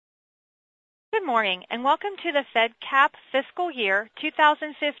Good morning, and welcome to the Fedcap Fiscal Year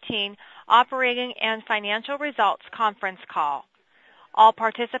 2015 Operating and Financial Results Conference Call. All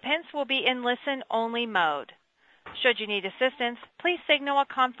participants will be in listen-only mode. Should you need assistance, please signal a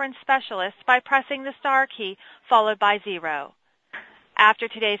conference specialist by pressing the star key followed by 0. After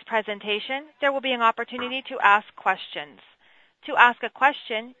today's presentation, there will be an opportunity to ask questions. To ask a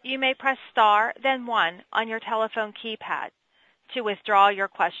question, you may press star, then 1 on your telephone keypad. To withdraw your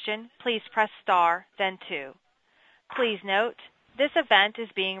question, please press star, then 2. Please note, this event is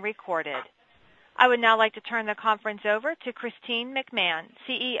being recorded. I would now like to turn the conference over to Christine McMahon,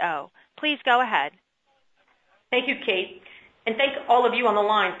 CEO. Please go ahead. Thank you, Kate, and thank all of you on the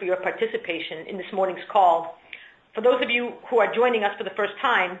line for your participation in this morning's call. For those of you who are joining us for the first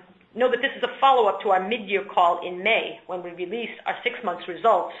time, know that this is a follow-up to our mid-year call in May when we released our 6 months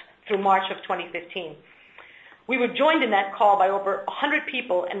results through March of 2015. We were joined in that call by over 100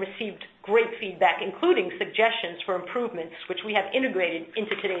 people and received great feedback, including suggestions for improvements, which we have integrated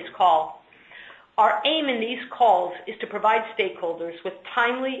into today's call. Our aim in these calls is to provide stakeholders with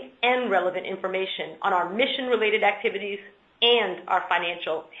timely and relevant information on our mission-related activities and our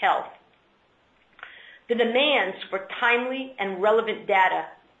financial health. The demands for timely and relevant data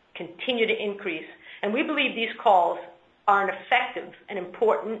continue to increase, and we believe these calls are an effective and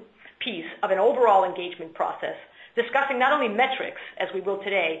important piece of an overall engagement process, discussing not only metrics, as we will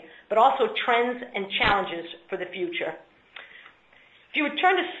today, but also trends and challenges for the future. If you would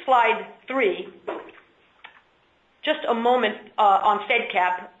turn to slide 3, just a moment on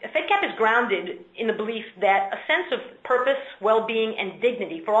Fedcap. Fedcap is grounded in the belief that a sense of purpose, well-being, and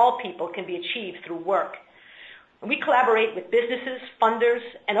dignity for all people can be achieved through work. We collaborate with businesses, funders,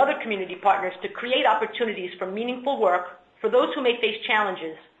 and other community partners to create opportunities for meaningful work for those who may face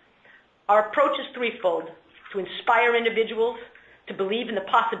challenges. Our approach is threefold: to inspire individuals, to believe in the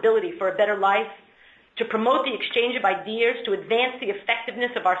possibility for a better life, to promote the exchange of ideas, to advance the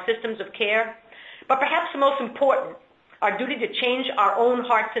effectiveness of our systems of care, but perhaps the most important, our duty to change our own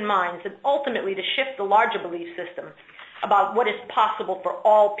hearts and minds, and ultimately to shift the larger belief system about what is possible for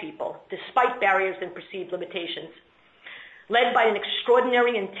all people, despite barriers and perceived limitations. Led by an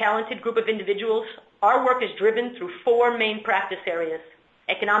extraordinary and talented group of individuals, our work is driven through 4 main practice areas: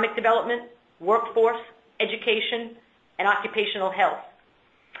 economic development, workforce, education, and occupational health.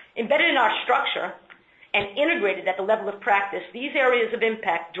 Embedded in our structure and integrated at the level of practice, these areas of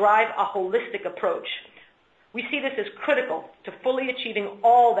impact drive a holistic approach. We see this as critical to fully achieving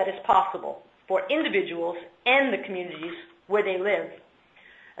all that is possible for individuals and the communities where they live.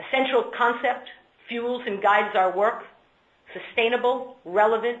 A central concept fuels and guides our work: sustainable,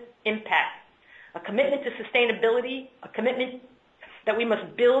 relevant impact. A commitment to sustainability, a commitment that we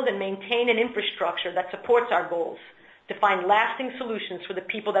must build and maintain an infrastructure that supports our goals, to find lasting solutions for the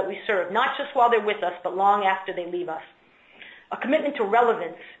people that we serve, not just while they're with us, but long after they leave us. A commitment to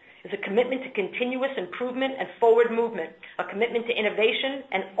relevance is a commitment to continuous improvement and forward movement, a commitment to innovation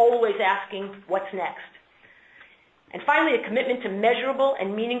and always asking what's next. And finally, a commitment to measurable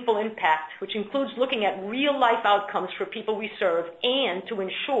and meaningful impact, which includes looking at real-life outcomes for people we serve and to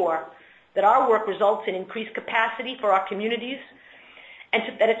ensure that our work results in increased capacity for our communities and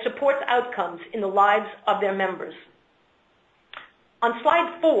that it supports outcomes in the lives of their members. On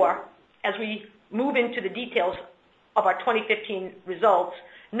slide 4, as we move into the details of our 2015 results,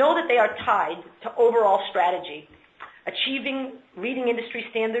 know that they are tied to overall strategy: achieving leading industry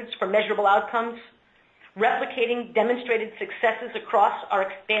standards for measurable outcomes, replicating demonstrated successes across our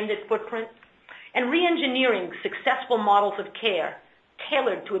expanded footprint, and re-engineering successful models of care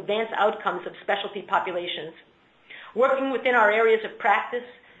tailored to advance outcomes of specialty populations. Working within our areas of practice,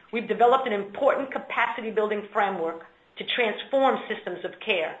 we've developed an important capacity-building framework to transform systems of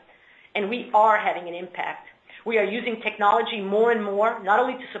care, and we are having an impact. We are using technology more and more, not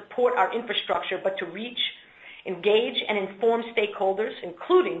only to support our infrastructure, but to reach, engage, and inform stakeholders,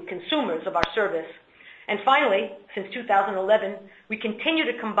 including consumers of our service. And finally, since 2011, we continue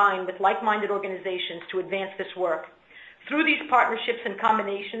to combine with like-minded organizations to advance this work. Through these partnerships and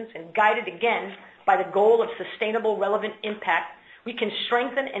combinations, and guided again by the goal of sustainable, relevant impact, we can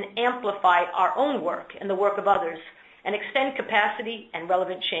strengthen and amplify our own work and the work of others, and extend capacity and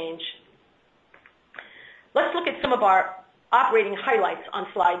relevant change. Let's look at some of our operating highlights on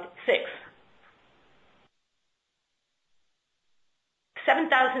slide 6.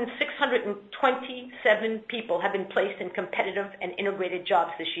 7,627 people have been placed in competitive and integrated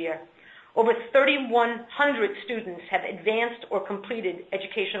jobs this year. Over 3,100 students have advanced or completed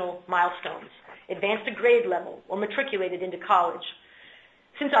educational milestones, advanced to grade level, or matriculated into college.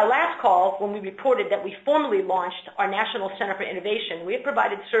 Since our last call, when we reported that we formally launched our National Center for Innovation, we have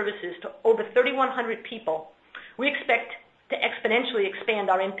provided services to over 3,100 people. We expect to exponentially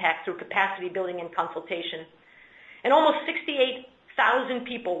expand our impact through capacity building and consultation. And almost 68,000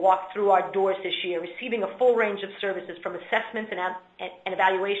 people walked through our doors this year, receiving a full range of services from assessments and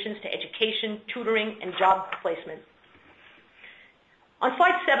evaluations to education, tutoring, and job placement. On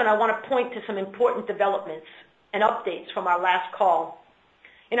slide 7, I want to point to some important developments and updates from our last call.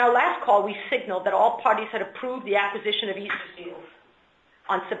 In our last call, we signaled that all parties had approved the acquisition of Easter Seals.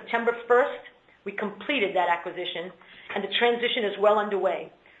 On September 1st, we completed that acquisition, and the transition is well underway.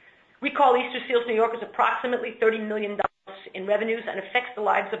 We call Easter Seals New York as approximately $30 million in revenues and affects the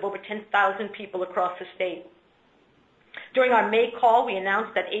lives of over 10,000 people across the state. During our May call, we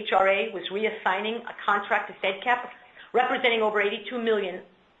announced that HRA was reassigning a contract to Fedcap, representing over $82 million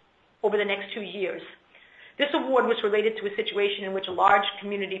over the next 2 years. This award was related to a situation in which a large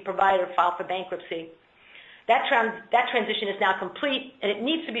community provider filed for bankruptcy. That transition is now complete, and it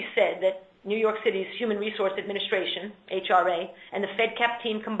needs to be said that New York City's Human Resource Administration, HRA, and the Fedcap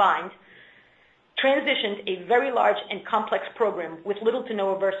team combined transitioned a very large and complex program with little to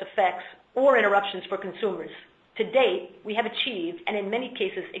no adverse effects or interruptions for consumers. To date, we have achieved, and in many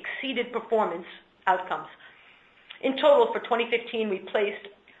cases exceeded, performance outcomes. In total, for 2015, we placed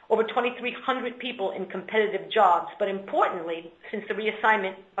over 2,300 people in competitive jobs, but importantly, since the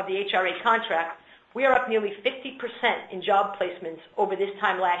reassignment of the HRA contract, we are up nearly 50% in job placements over this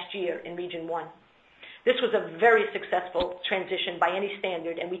time last year in Region 1. This was a very successful transition by any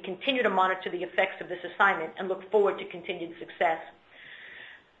standard, and we continue to monitor the effects of this assignment and look forward to continued success.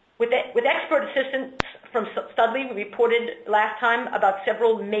 With expert assistance from Studley, we reported last time about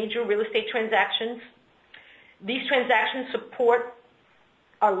several major real estate transactions. These transactions support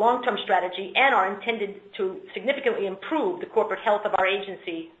our long-term strategy and are intended to significantly improve the corporate health of our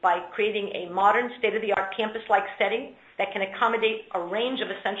agency by creating a modern, state-of-the-art campus-like setting that can accommodate a range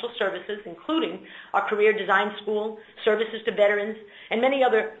of essential services, including our career design school, services to veterans, and many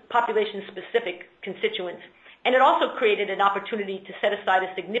other population-specific constituents. And it also created an opportunity to set aside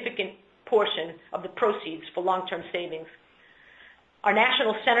a significant portion of the proceeds for long-term savings. Our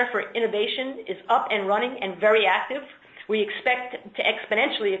National Center for Innovation is up and running and very active. We expect to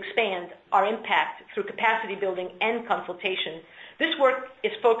exponentially expand our impact through capacity building and consultation. This work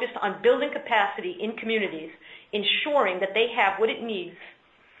is focused on building capacity in communities, ensuring that they have what it needs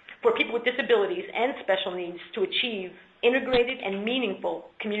for people with disabilities and special needs to achieve integrated and meaningful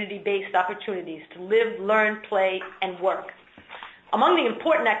community-based opportunities to live, learn, play, and work. Among the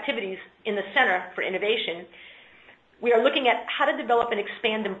important activities in the Center for Innovation, we are looking at how to develop and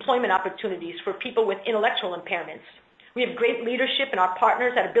expand employment opportunities for people with intellectual impairments. We have great leadership in our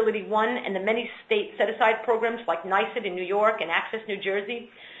partners at Ability One and the many state set-aside programs like NYSID in New York and Access New Jersey,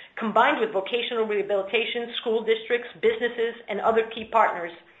 combined with vocational rehabilitation, school districts, businesses, and other key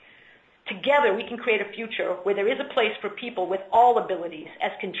partners. Together, we can create a future where there is a place for people with all abilities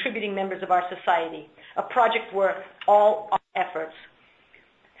as contributing members of our society, a project worth all our efforts.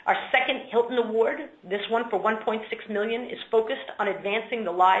 Our second Hilton Award, this one for $1.6 million, is focused on advancing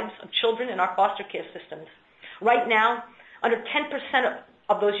the lives of children in our foster care systems. Right now, under 10%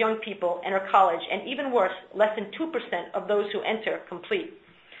 of those young people enter college, and even worse, less than 2% of those who enter complete.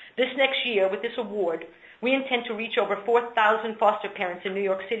 This next year, with this award, we intend to reach over 4,000 foster parents in New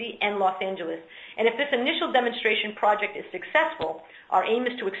York City and Los Angeles. And if this initial demonstration project is successful, our aim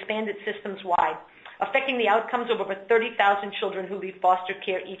is to expand it systems-wide, affecting the outcomes of over 30,000 children who leave foster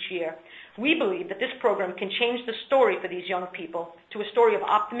care each year. We believe that this program can change the story for these young people to a story of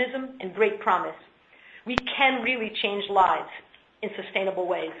optimism and great promise. We can really change lives in sustainable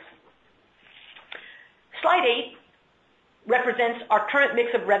ways. Slide 8 represents our current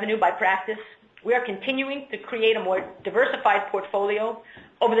mix of revenue by practice. We are continuing to create a more diversified portfolio.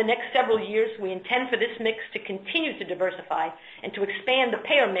 Over the next several years, we intend for this mix to continue to diversify and to expand the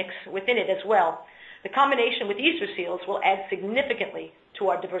payer mix within it as well. The combination with Easter Seals will add significantly to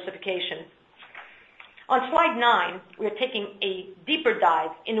our diversification. On slide 9, we are taking a deeper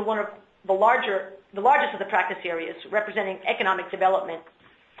dive into one of the largest of the practice areas, representing economic development.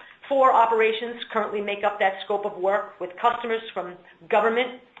 4 operations currently make up that scope of work, with customers from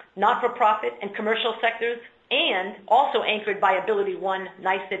government, not-for-profit, and commercial sectors, and also anchored by Ability One,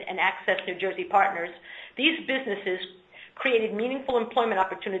 NYSID, and Access New Jersey partners. These businesses created meaningful employment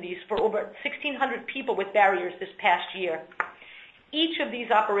opportunities for over 1,600 people with barriers this past year. Each of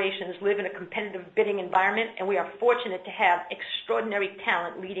these operations live in a competitive bidding environment, and we are fortunate to have extraordinary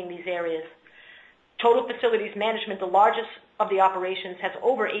talent leading these areas. Total facilities management, the largest of the operations, has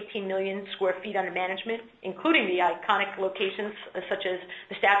over 18 million square feet under management, including the iconic locations such as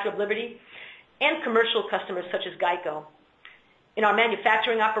the Statue of Liberty and commercial customers such as Geico. In our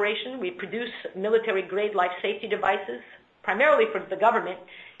manufacturing operation, we produce military-grade life safety devices, primarily for the government,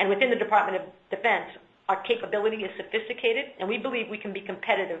 and within the Department of Defense. Our capability is sophisticated, and we believe we can be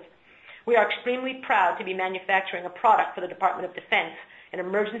competitive. We are extremely proud to be manufacturing a product for the Department of Defense, an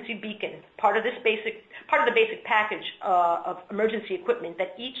emergency beacon, part of the basic package of emergency equipment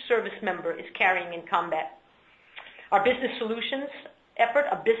that each service member is carrying in combat. Our business solutions effort,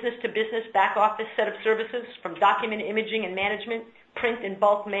 a business-to-business back office set of services, from document imaging and management, print and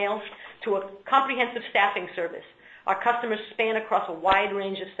bulk mail, to a comprehensive staffing service. Our customers span across a wide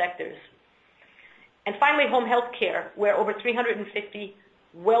range of sectors. And finally, home health care, where over 350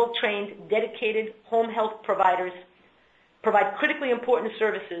 well-trained, dedicated home health providers provide critically important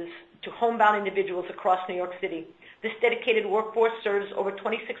services to homebound individuals across New York City. This dedicated workforce serves over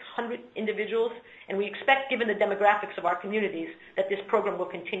 2,600 individuals, and we expect, given the demographics of our communities, that this program will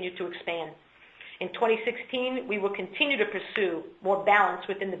continue to expand. In 2016, we will continue to pursue more balance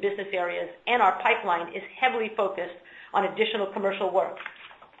within the business areas, and our pipeline is heavily focused on additional commercial work.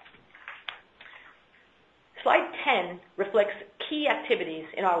 Slide 10 reflects key activities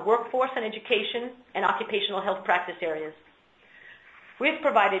in our workforce and education and occupational health practice areas. We have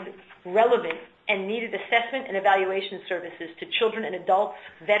provided relevant and needed assessment and evaluation services to children and adults,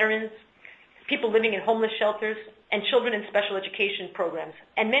 veterans, people living in homeless shelters, and children in special education programs,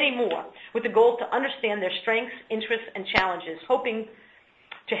 and many more, with the goal to understand their strengths, interests, and challenges, hoping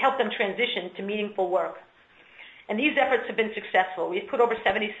to help them transition to meaningful work. And these efforts have been successful. We've put over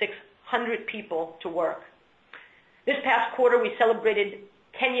 7,600 people to work. This past quarter, we celebrated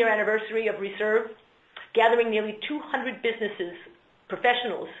 10-year anniversary of Reserve, gathering nearly 200 businesses,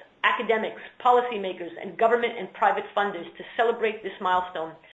 professionals, academics, policymakers, and government and private funders to celebrate this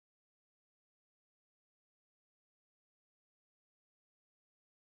milestone.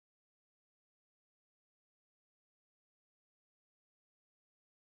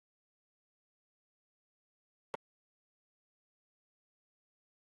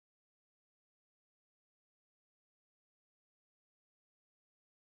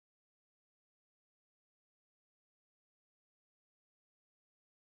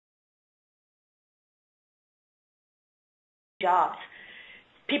 Jobs.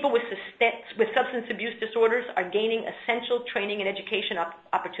 People with substance abuse disorders are gaining essential training and education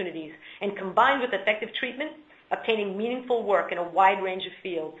opportunities, and combined with effective treatment, obtaining meaningful work in a wide range of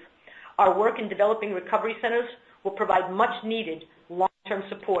fields. Our work in developing recovery centers will provide much-needed long-term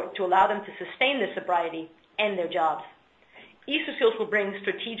support to allow them to sustain their sobriety and their jobs. Easter Seals will bring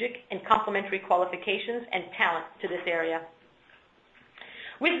strategic and complementary qualifications and talent to this area.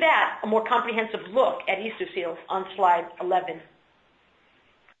 With that, a more comprehensive look at Easter Seals on slide 11.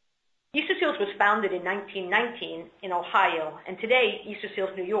 Easter Seals was founded in 1919 in Ohio, and today Easter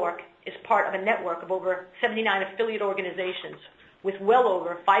Seals New York is part of a network of over 79 affiliate organizations with well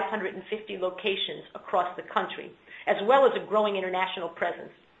over 550 locations across the country, as well as a growing international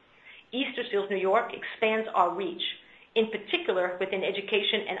presence. Easter Seals New York expands our reach, in particular within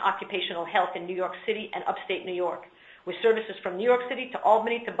education and occupational health in New York City and upstate New York, with services from New York City to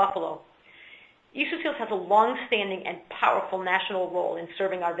Albany to Buffalo. Easter Seals has a long-standing and powerful national role in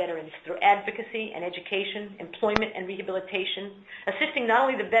serving our veterans through advocacy and education, employment and rehabilitation, assisting not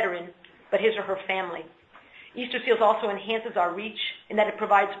only the veteran, but his or her family. Easter Seals also enhances our reach in that it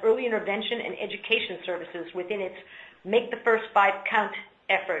provides early intervention and education services within its Make the First Five Count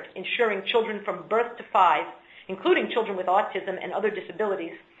effort, ensuring children from birth to 5, including children with autism and other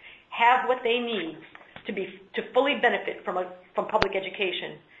disabilities, have what they need to fully benefit from public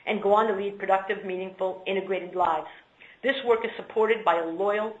education and go on to lead productive, meaningful, integrated lives. This work is supported by a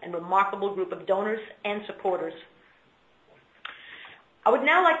loyal and remarkable group of donors and supporters. I would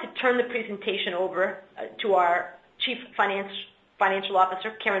now like to turn the presentation over to our Chief Financial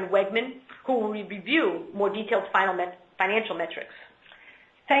Officer, Karen Wegman, who will review more detailed financial metrics.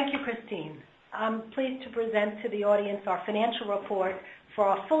 Thank you, Christine. I'm pleased to present to the audience our financial report for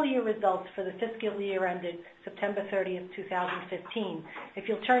our full year results for the fiscal year ended September 30th, 2015. If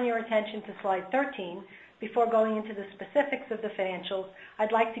you'll turn your attention to slide 13, before going into the specifics of the financials,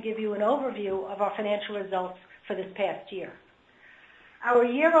 I'd like to give you an overview of our financial results for this past year. Our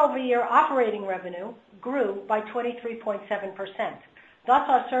year-over-year operating revenue grew by 23.7%. Thus,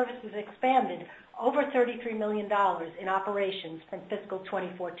 our services expanded over $33 million in operations from fiscal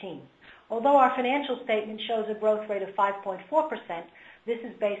 2014. Although our financial statement shows a growth rate of 5.4%, This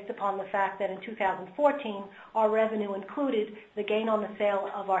is based upon the fact that in 2014, our revenue included the gain on the sale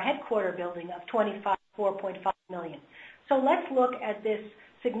of our headquarter building of $24.5 million. So let's look at this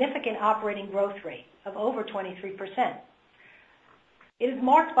significant operating growth rate of over 23%. It is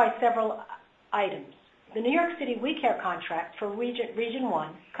marked by several items. The New York City We Care contract for Region 1,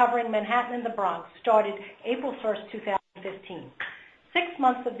 covering Manhattan and the Bronx, started April 1st, 2015. 6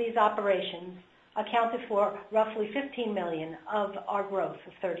 months of these operations accounted for roughly $15 million of our growth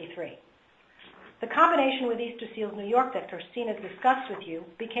of 33. The combination with Easter Seals New York that Christina discussed with you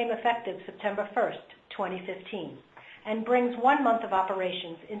became effective September 1st, 2015, and brings 1 month of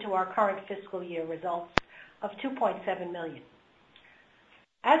operations into our current fiscal year results of $2.7 million.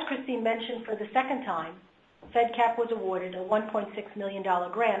 As Christine mentioned for the second time, Fedcap was awarded a $1.6 million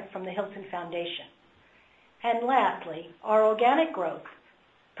grant from the Hilton Foundation. And lastly, our organic growth,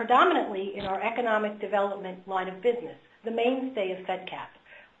 predominantly in our economic development line of business, the mainstay of Fedcap,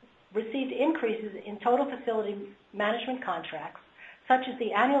 received increases in total facility management contracts, such as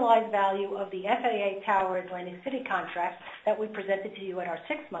the annualized value of the FAA Tower Atlantic City contract that we presented to you at our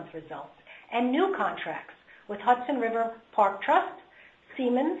 6-month results, and new contracts with Hudson River Park Trust,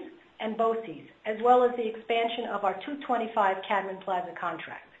 Siemens, and BOCES, as well as the expansion of our 225 Cadman Plaza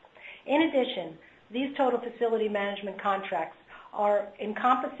contract. In addition, these total facility management contracts are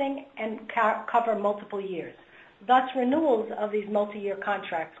encompassing and cover multiple years. Thus, renewals of these multi-year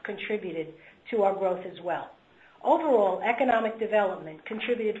contracts contributed to our growth as well. Overall, economic development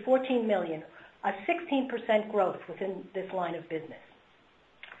contributed $14 million, a 16% growth within this line of business.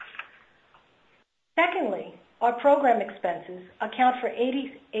 Secondly, our program expenses account for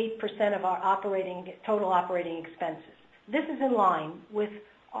 88% of our total operating expenses. This is in line with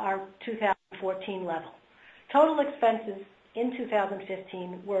our 2014 level. Total expenses in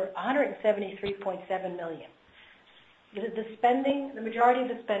 2015 were $173.7 million. The majority of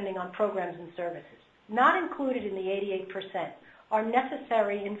the spending on programs and services, not included in the 88%, are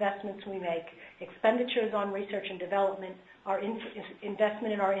necessary investments we make, expenditures on research and development, our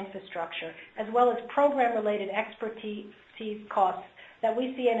investment in our infrastructure, as well as program-related expertise costs that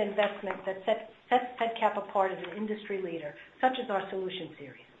we see an investment that sets Fedcap apart as an industry leader, such as our solution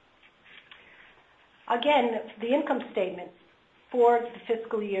series. Again, the income statement for the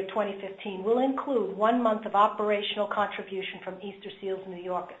fiscal year 2015 will include 1 month of operational contribution from Easter Seals New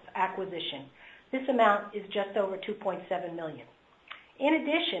York acquisition. This amount is just over $2.7 million. In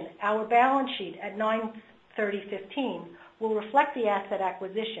addition, our balance sheet at 9/30/15 will reflect the asset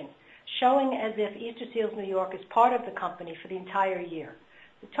acquisition, showing as if Easter Seals New York is part of the company for the entire year.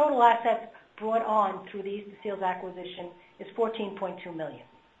 The total assets brought on through the Easter Seals acquisition is $14.2 million.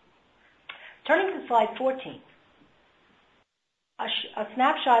 Turning to slide 14, a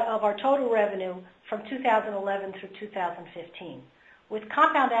snapshot of our total revenue from 2011 through 2015, with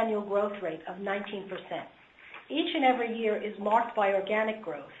compound annual growth rate of 19%. Each and every year is marked by organic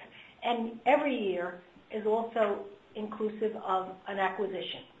growth, and every year is also inclusive of an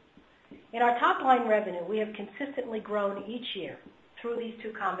acquisition. In our top-line revenue, we have consistently grown each year through these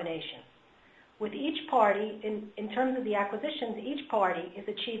two combinations. With each party, in terms of the acquisitions, each party is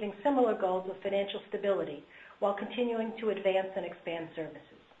achieving similar goals of financial stability while continuing to advance and expand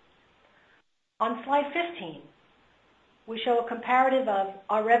services. On slide 15, we show a comparative of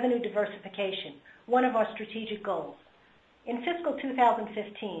our revenue diversification, one of our strategic goals. In fiscal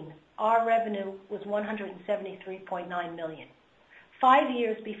 2015, our revenue was $173.9 million. 5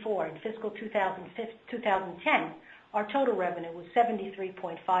 years before, in fiscal 2010, our total revenue was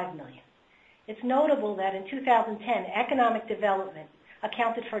 $73.5 million. It's notable that in 2010, economic development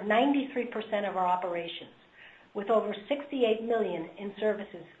accounted for 93% of our operations, with over $68 million in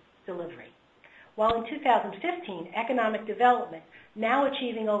services delivery. While in 2015, economic development, now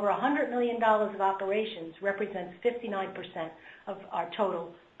achieving over $100 million of operations, represents 59% of our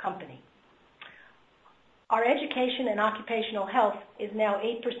total company. Our education and occupational health is now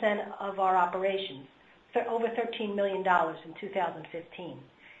 8% of our operations, over $13 million in 2015.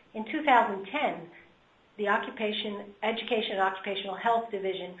 In 2010, the education and occupational health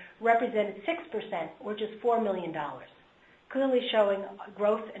division represented 6%, or just $4 million, clearly showing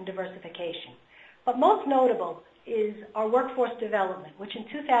growth and diversification. But most notable is our workforce development, which in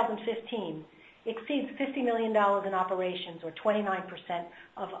 2015 exceeds $50 million in operations, or 29%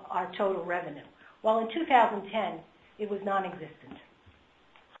 of our total revenue, while in 2010 it was non-existent.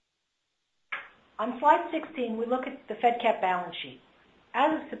 On slide 16, we look at the Fedcap balance sheet.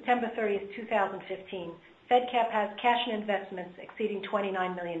 As of September 30th, 2015, Fedcap has cash and investments exceeding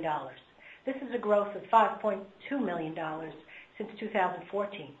 $29 million. This is a growth of $5.2 million since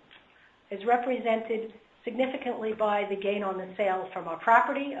 2014. Is represented significantly by the gain on the sale from our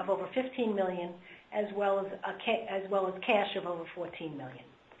property of over $15 million, as well as cash of over $14 million.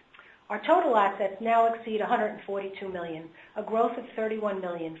 Our total assets now exceed $142 million, a growth of $31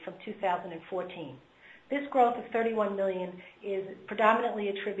 million from 2014. This growth of $31 million is predominantly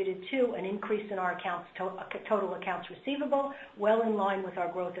attributed to an increase in our total accounts receivable, well in line with our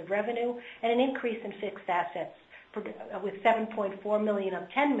growth of revenue, and an increase in fixed assets with $7.4 million of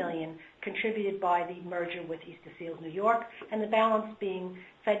 $10 million contributed by the merger with Easter Seals New York, and the balance being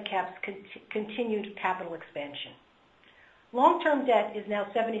Fedcap's continued capital expansion. Long-term debt is now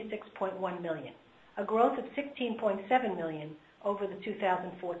 $76.1 million, a growth of $16.7 million over the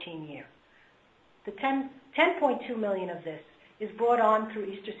 2014 year. The $10.2 million of this is brought on through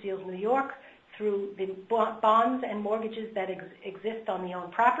Easter Seals New York, through the bonds and mortgages that exist on the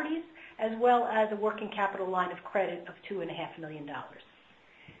owned properties, as well as a working capital line of credit of $2.5 million.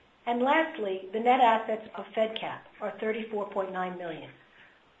 And lastly, the net assets of Fedcap are $34.9 million.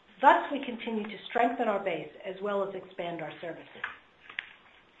 Thus, we continue to strengthen our base as well as expand our services.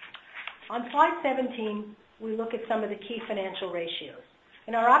 On slide 17, we look at some of the key financial ratios.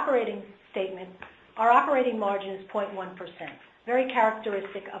 In our operating statement, our operating margin is 0.1%, very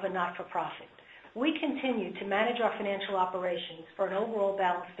characteristic of a not-for-profit. We continue to manage our financial operations for an overall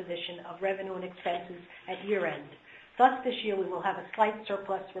balanced position of revenue and expenses at year-end. Thus, this year we will have a slight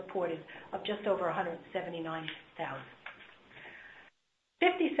surplus reported of just over $179,000.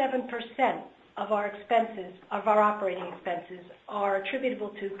 57% of our operating expenses are attributable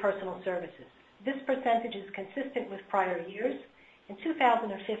to personal services. This percentage is consistent with prior years. In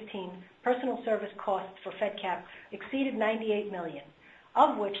 2015, personal service costs for Fedcap exceeded $98 million,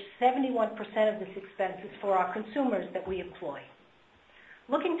 of which 71% of this expense is for our consumers that we employ.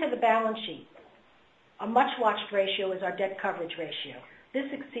 Looking to the balance sheet, a much-watched ratio is our debt coverage ratio. This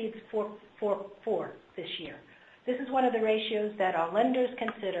exceeds 4.4 this year. This is one of the ratios that our lenders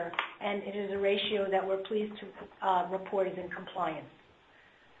consider, and it is a ratio that we're pleased to report is in compliance.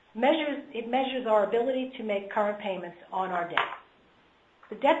 It measures our ability to make current payments on our debt.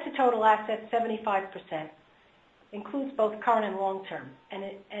 The debt to total assets, 75%, includes both current and long-term,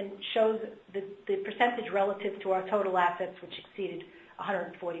 and shows the percentage relative to our total assets, which exceeded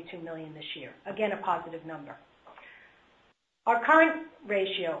 $142 million this year. Again, a positive number. Our current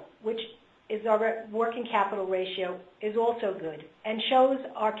ratio, which is our working capital ratio, is also good and shows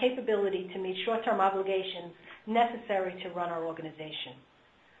our capability to meet short-term obligations necessary to run our organization.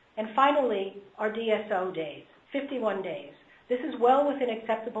 And finally, our DSO days, 51 days. This is well within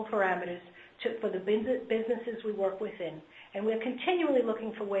acceptable parameters for the businesses we work within, and we're continually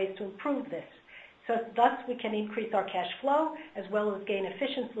looking for ways to improve this, so thus we can increase our cash flow as well as gain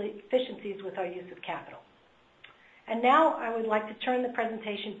efficiencies with our use of capital. And now I would like to turn the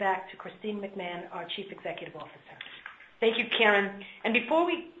presentation back to Christine McMahon, our Chief Executive Officer. Thank you, Karen. And before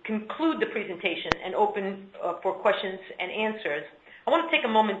we conclude the presentation and open for questions and answers, I want to take a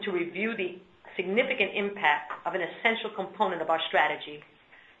moment to review the significant impact of an essential component of our strategy.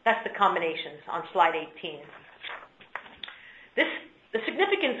 That's the combinations on slide 18. The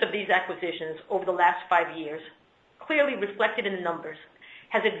significance of these acquisitions over the last 5 years, clearly reflected in the numbers,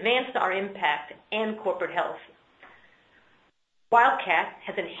 has advanced our impact and corporate health. Wildcat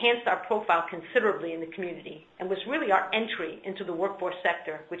has enhanced our profile considerably in the community and was really our entry into the workforce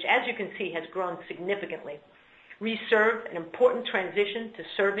sector, which, as you can see, has grown significantly. We serve an important transition to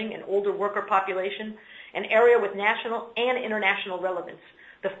serving an older worker population, an area with national and international relevance.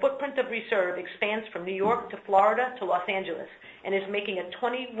 The footprint of Reserve expands from New York to Florida to Los Angeles and is making a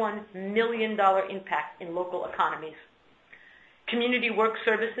 $21 million impact in local economies. Community Work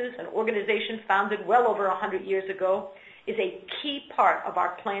Services, an organization founded well over 100 years ago, is a key part of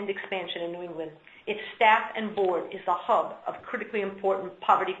our planned expansion in New England. Its staff and board is the hub of critically important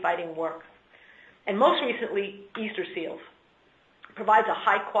poverty-fighting work. And most recently, Easter Seals provides a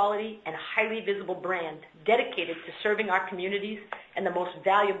high-quality and highly visible brand dedicated to serving our communities and the most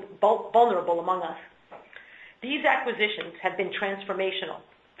vulnerable among us. These acquisitions have been transformational.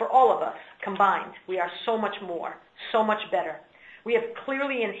 For all of us combined, we are so much more, so much better. We have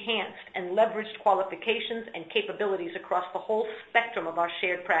clearly enhanced and leveraged qualifications and capabilities across the whole spectrum of our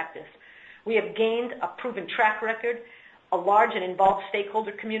shared practice. We have gained a proven track record, a large and involved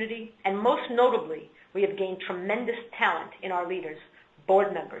stakeholder community, and most notably, we have gained tremendous talent in our leaders,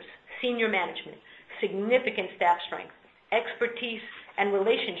 board members, senior management, significant staff strength, expertise, and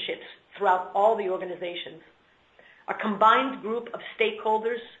relationships throughout all the organizations. A combined group of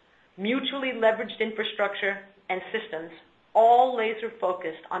stakeholders, mutually leveraged infrastructure and systems, all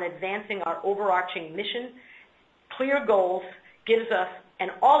laser-focused on advancing our overarching mission, clear goals, gives us,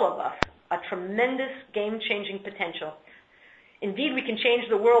 and all of us, a tremendous game-changing potential. Indeed, we can change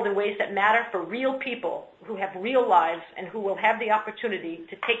the world in ways that matter for real people who have real lives and who will have the opportunity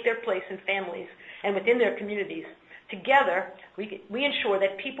to take their place in families and within their communities. Together, we ensure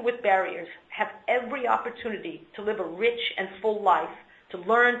that people with barriers have every opportunity to live a rich and full life, to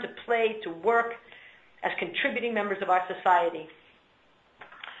learn, to play, to work as contributing members of our society.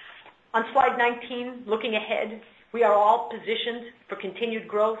 On slide 19, looking ahead, we are all positioned for continued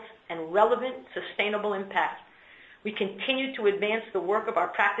growth and relevant, sustainable impact. We continue to advance the work of our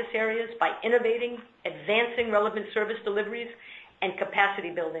practice areas by innovating, advancing relevant service deliveries, and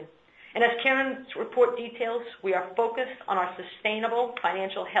capacity building. And as Karen's report details, we are focused on our sustainable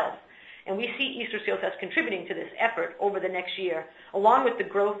financial health, and we see Easter Seals as contributing to this effort over the next year. Along with the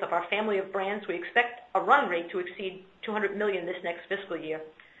growth of our family of brands, we expect a run rate to exceed $200 million this next fiscal year.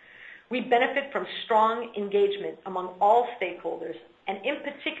 We benefit from strong engagement among all stakeholders, and in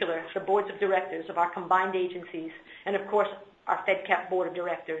particular, the boards of directors of our combined agencies, and of course, our Fedcap board of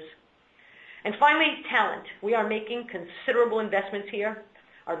directors. And finally, talent. We are making considerable investments here.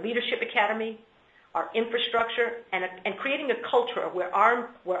 Our leadership academy, our infrastructure, and creating a culture where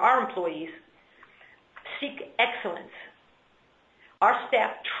our employees seek excellence. Our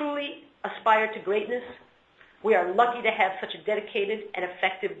staff truly aspire to greatness. We are lucky to have such a dedicated and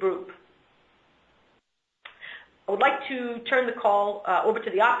effective group. I would like to turn the call over to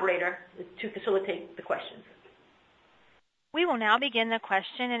the operator to facilitate the questions. We will now begin the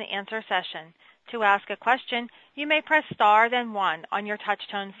question and answer session. To ask a question, you may press star then 1 on your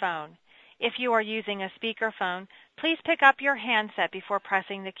touch-tone phone. If you are using a speakerphone, please pick up your handset before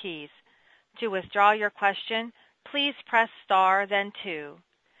pressing the keys. To withdraw your question, please press star then 2.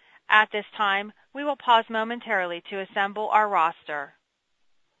 At this time, we will pause momentarily to assemble our roster.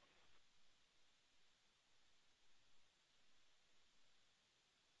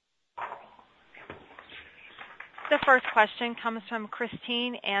 The first question comes from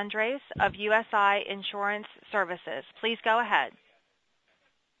Christine Andres of USI Insurance Services. Please go ahead.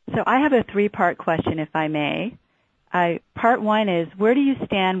 So I have a 3-part question, if I may. Part 1 is, where do you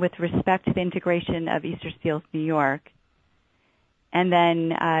stand with respect to the integration of Easter Seals New York? And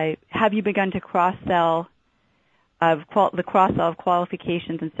then have you begun to cross-sell of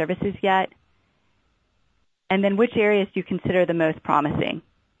qualifications and services yet? And then which areas do you consider the most promising?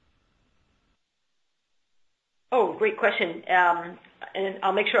 Oh, great question. And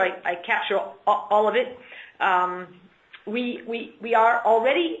I'll make sure I capture all of it. We are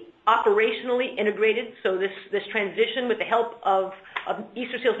already operationally integrated, so this transition with the help of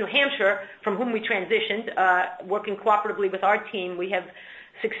Easter Seals New Hampshire, from whom we transitioned, working cooperatively with our team, we have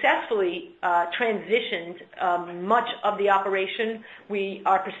successfully transitioned much of the operation. We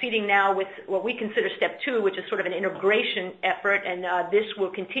are proceeding now with what we consider step 2, which is sort of an integration effort, and this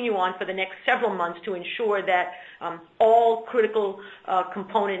will continue on for the next several months to ensure that all critical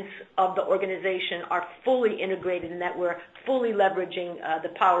components of the organization are fully integrated and that we're fully leveraging the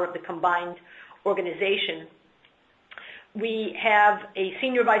power of the combined organization. We have a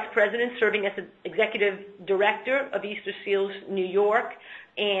senior vice president serving as the executive director of Easter Seals New York,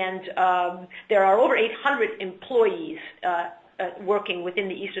 and there are over 800 employees working within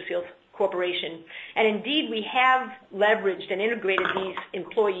the Easter Seals Corporation. And indeed, we have leveraged and integrated these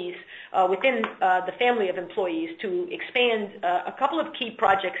employees within the family of employees to expand a couple of key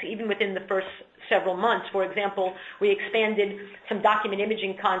projects even within the first several months. For example, we expanded some document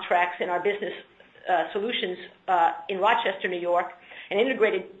imaging contracts in our business solutions in Rochester, New York. An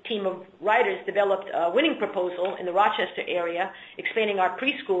integrated team of writers developed a winning proposal in the Rochester area, expanding our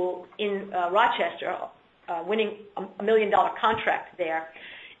preschool in Rochester, winning a $1 million contract there.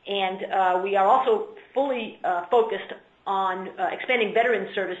 And we are also fully focused on expanding veteran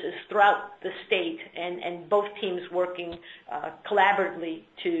services throughout the state, and both teams working collaboratively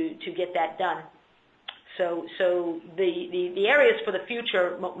to get that done. So the areas for the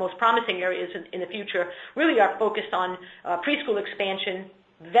future, most promising areas in the future, really are focused on preschool expansion,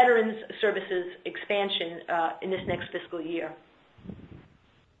 veterans services expansion in this next fiscal year.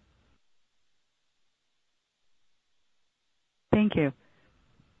 Thank you.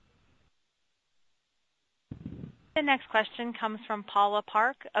 The next question comes from Paula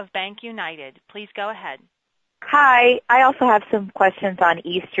Park of Bank United. Please go ahead. Hi. I also have some questions on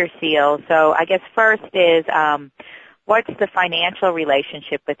Easter Seals. So I guess first is, what's the financial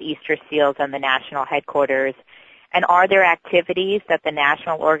relationship with Easter Seals and the national headquarters? And are there activities that the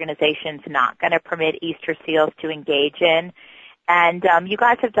national organization's not going to permit Easter Seals to engage in? And you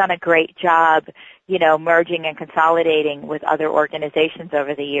guys have done a great job, merging and consolidating with other organizations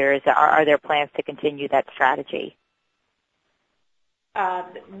over the years. Are there plans to continue that strategy?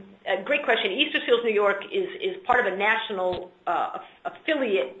 A great question. Easter Seals New York is part of a national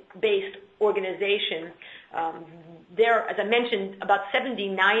affiliate-based organization. There, as I mentioned, about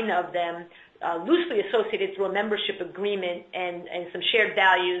 79 of them loosely associated through a membership agreement and some shared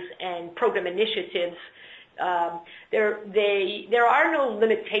values and program initiatives. There are no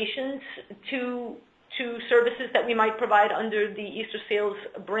limitations to services that we might provide under the Easter Seals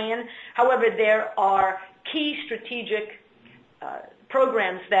brand. However, there are key strategic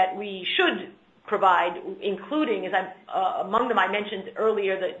programs that we should provide, including, as among them I mentioned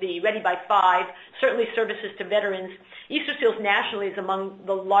earlier, the Ready by 5, certainly services to veterans. Easter Seals nationally is among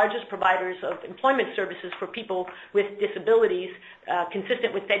the largest providers of employment services for people with disabilities,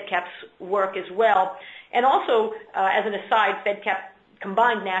 consistent with Fedcap's work as well. And also, as an aside, Fedcap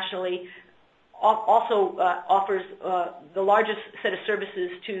combined nationally also offers the largest set of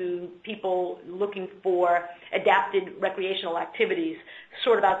services to people looking for adapted recreational activities,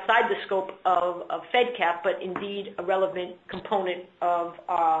 sort of outside the scope of Fedcap, but indeed a relevant component of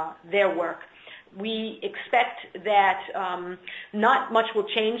their work. We expect that not much will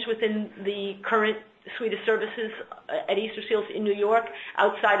change within the current suite of services at Easter Seals in New York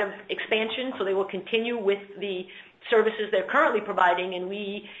outside of expansion, so they will continue with the services they're currently providing, and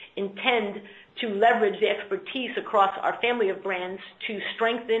we intend to leverage the expertise across our family of brands to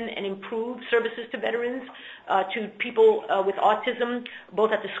strengthen and improve services to veterans, to people with autism,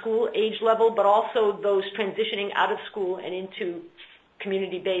 both at the school age level, but also those transitioning out of school and into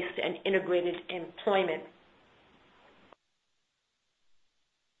community-based and integrated employment.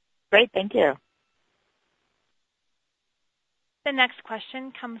 Great, thank you. The next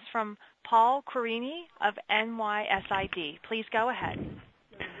question comes from Paul Querini of NYSID. Please go ahead.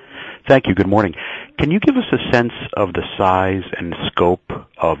 Thank you. Good morning. Can you give us a sense of the size and scope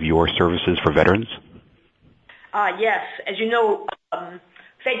of your services for veterans? Yes. As you know,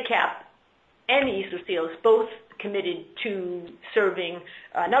 Fedcap and Easter Seals both committed to serving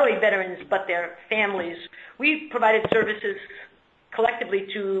not only veterans but their families. We provided services collectively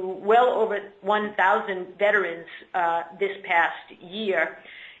to well over 1,000 veterans this past year,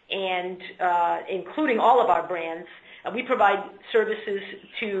 and including all of our brands. We provide services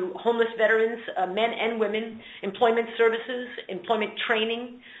to homeless veterans, men and women, employment services, employment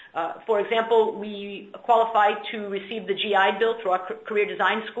training. For example, we qualify to receive the GI Bill through our Career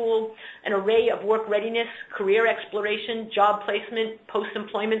Design School, an array of work readiness, career exploration, job placement,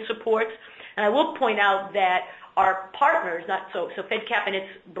 post-employment support. And I will point out that our partners, so Fedcap and its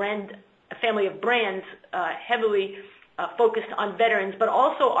brand family of brands, heavily focused on veterans, but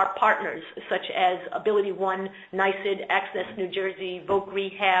also our partners such as Ability One, NYSID, Access New Jersey, Voc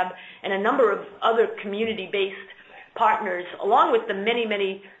Rehab, and a number of other community-based partners, along with the many,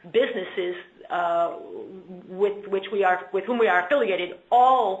 many businesses with whom we are affiliated,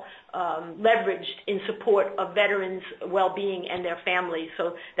 all leveraged in support of veterans' well-being and their families.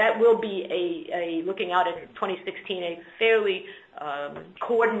 So that will be looking out at 2016, a fairly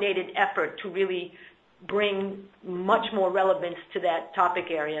coordinated effort to really bring much more relevance to that topic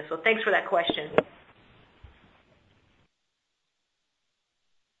area. So thanks for that question.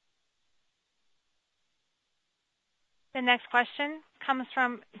 The next question comes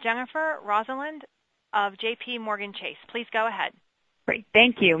from Jennifer Rosalind of J.P. Morgan Chase. Please go ahead. Great.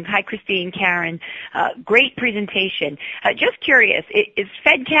 Thank you. Hi, Christine, Karen. Great presentation. Just curious, is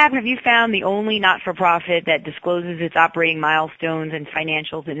Fedcap, have you found the only not-for-profit that discloses its operating milestones and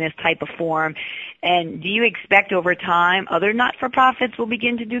financials in this type of form? And do you expect over time other not-for-profits will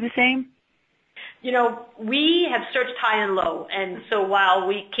begin to do the same? You know, we have searched high and low, and so while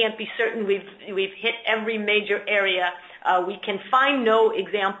we can't be certain we've hit every major area, we can find no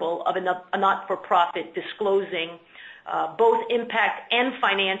example of a not-for-profit disclosing both impact and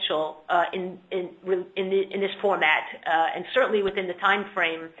financial in this format, and certainly within the time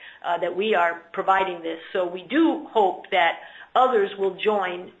frame that we are providing this. So we do hope that others will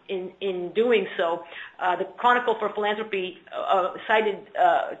join in doing so. The Chronicle for Philanthropy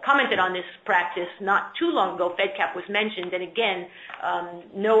commented on this practice not too long ago. Fedcap was mentioned, and again,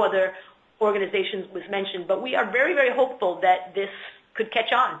 no other organizations was mentioned. But we are very, very hopeful that this could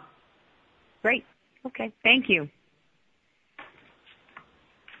catch on. Great. Okay. Thank you.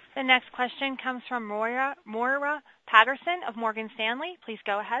 The next question comes from Moira Patterson of Morgan Stanley. Please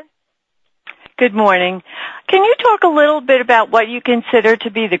go ahead. Good morning. Can you talk a little bit about what you consider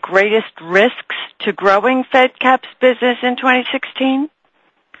to be the greatest risks to growing Fedcap's business in 2016?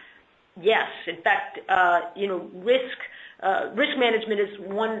 Yes. In fact, risk management is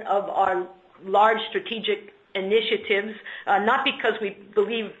one of our large strategic initiatives, not because we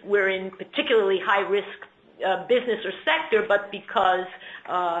believe we're in particularly high risk business or sector, but because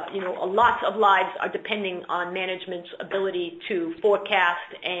lots of lives are depending on management's ability to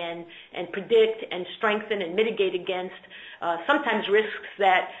forecast and predict and strengthen and mitigate against sometimes risks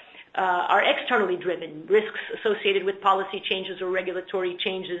that are externally driven, risks associated with policy changes or regulatory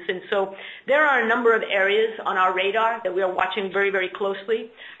changes. And so there are a number of areas on our radar that we are watching very, very closely.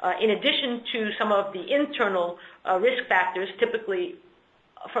 In addition to some of the internal risk factors, typically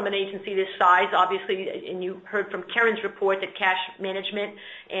from an agency this size, obviously, and you heard from Karen's report that cash management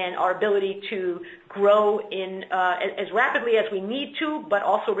and our ability to grow in as rapidly as we need to, but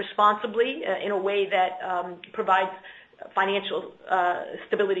also responsibly in a way that provides financial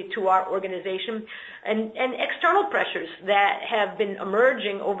stability to our organization, and external pressures that have been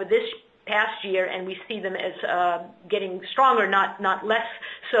emerging over this past year, and we see them as getting stronger, not less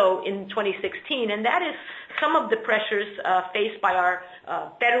so in 2016, and that is some of the pressures faced by our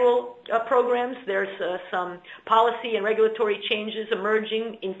federal programs. There's some policy and regulatory changes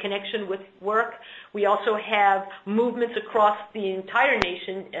emerging in connection with work. We also have movements across the entire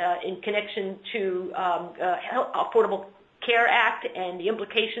nation in connection to Affordable Care Act and the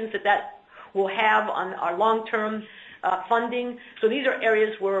implications that will have on our long-term funding. So these are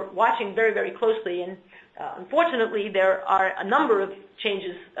areas we're watching very, very closely, and unfortunately there are a number of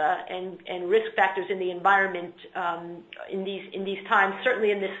changes and risk factors in the environment in these times, certainly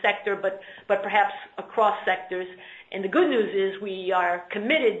in this sector, but perhaps across sectors. And the good news is we are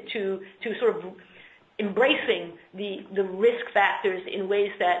committed to sort of embracing the risk factors in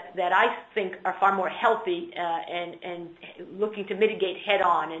ways that I think are far more healthy and looking to mitigate head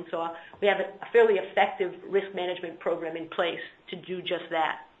on. And so we have a fairly effective risk management program in place to do just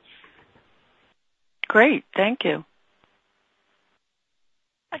that. Great. Thank you.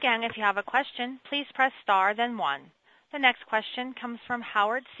 Again, if you have a question, please press star, then 1. The next question comes from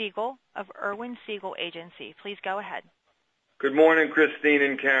Howard Siegel of Irwin Siegel Agency. Please go ahead. Good morning, Christine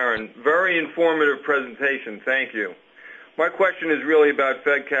and Karen. Very informative presentation. Thank you. My question is really about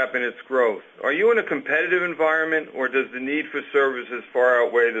Fedcap and its growth. Are you in a competitive environment, or does the need for services far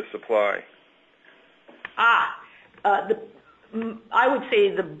outweigh the supply? I would say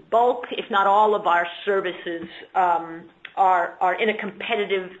the bulk, if not all, of our services are in a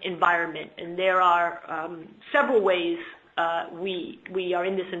competitive environment, and there are several ways we are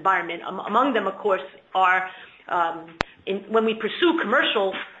in this environment. Among them, of course, are when we pursue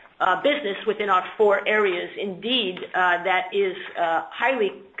commercial business within our 4 areas. Indeed, that is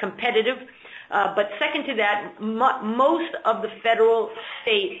highly competitive. But second to that, most of the federal,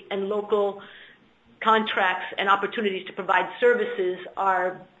 state, and local contracts and opportunities to provide services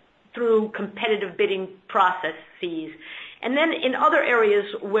are through competitive bidding processes. And then in other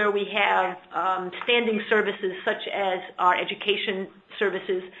areas where we have standing services, such as our education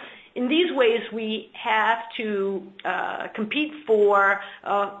services, in these ways we have to compete for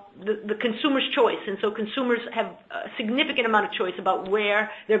the consumer's choice. And so consumers have a significant amount of choice about where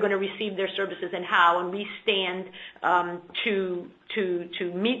they're going to receive their services and how, and we stand to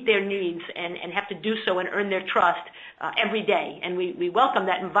meet their needs and have to do so and earn their trust every day. And we welcome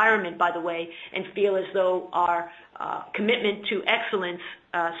that environment, by the way, and feel as though our commitment to excellence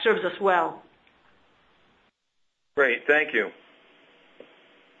serves us well. Great, thank you.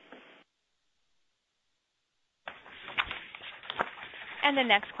 And the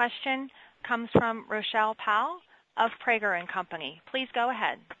next question comes from Rochelle Powell of Prager & Company. Please go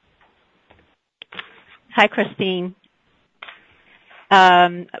ahead. Hi, Christine.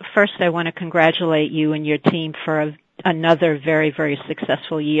 First, I want to congratulate you and your team for another very, very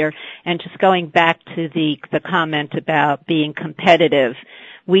successful year. And just going back to the comment about being competitive,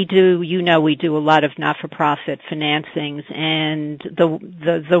 we do a lot of not-for-profit financings, and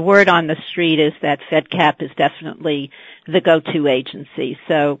the word on the street is that Fedcap is definitely the go-to agency.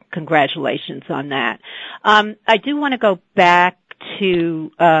 So congratulations on that. I do want to go back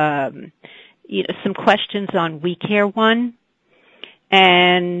to some questions on We Care One.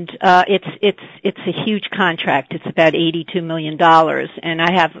 And it's a huge contract. It's about $82 million. And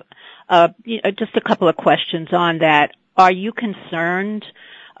I have just a couple of questions on that. Are you concerned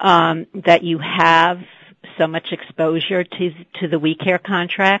that you have so much exposure to the We Care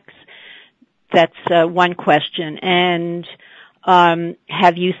contracts? That's one question. And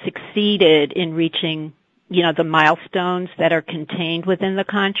have you succeeded in reaching, the milestones that are contained within the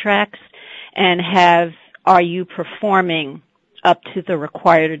contracts? And are you performing up to the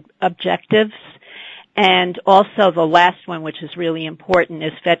required objectives? And also the last one, which is really important,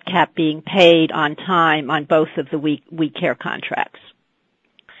 is Fedcap being paid on time on both of the We Care contracts?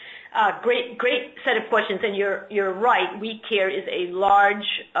 Great set of questions, and you're right. We Care is a large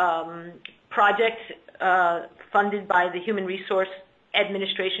project funded by the Human Resource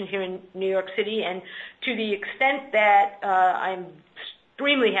Administration here in New York City, and to the extent that I'm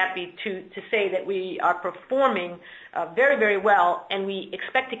extremely happy to say that we are performing very, very well, and we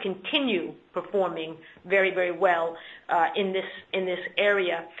expect to continue performing very, very well in this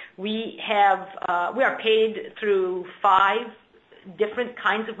area. We are paid through 5 different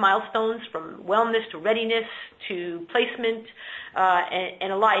kinds of milestones, from wellness to readiness to placement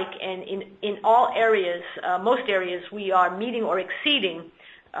and alike. And in all areas, most areas, we are meeting or exceeding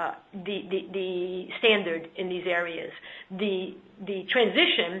the standard in these areas. The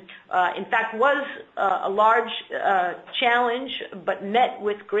transition, in fact, was a large challenge, but met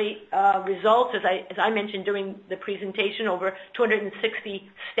with great results. As I mentioned during the presentation, over 260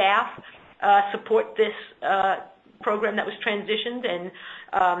 staff support this program that was transitioned,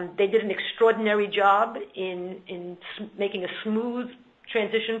 and they did an extraordinary job in making a smooth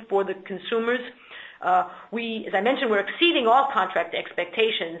transition for the consumers. As I mentioned, we're exceeding all contract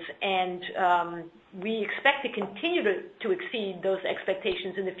expectations, and we expect to continue to exceed those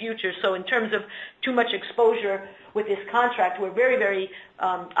expectations in the future. So in terms of too much exposure with this contract, we're very, very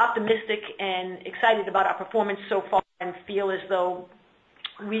optimistic and excited about our performance so far, and feel as though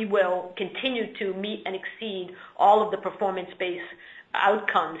we will continue to meet and exceed all of the performance-based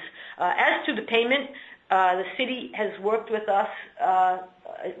outcomes. As to the payment, the city has worked with us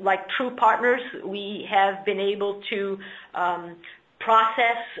like true partners. We have been able to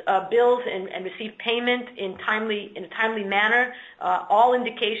process bills and receive payment in a timely manner. All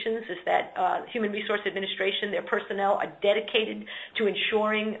indications is that Human Resource Administration, their personnel, are dedicated to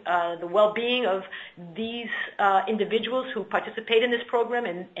ensuring the well-being of these individuals who participate in this program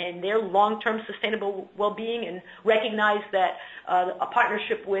and their long-term sustainable well-being, and recognize that a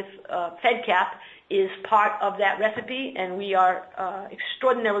partnership with Fedcap is part of that recipe, and we are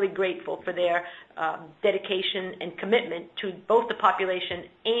extraordinarily grateful for their dedication and commitment to both the population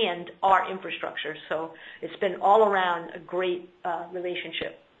and our infrastructure. So it's been all around a great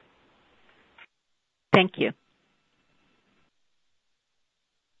relationship. Thank you.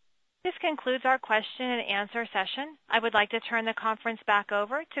 This concludes our question and answer session. I would like to turn the conference back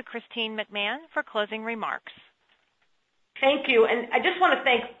over to Christine McMahon for closing remarks. Thank you, and I just want to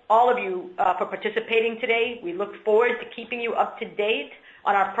thank all of you for participating today. We look forward to keeping you up to date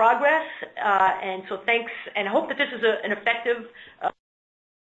on our progress, and so thanks, and I hope that this is an effective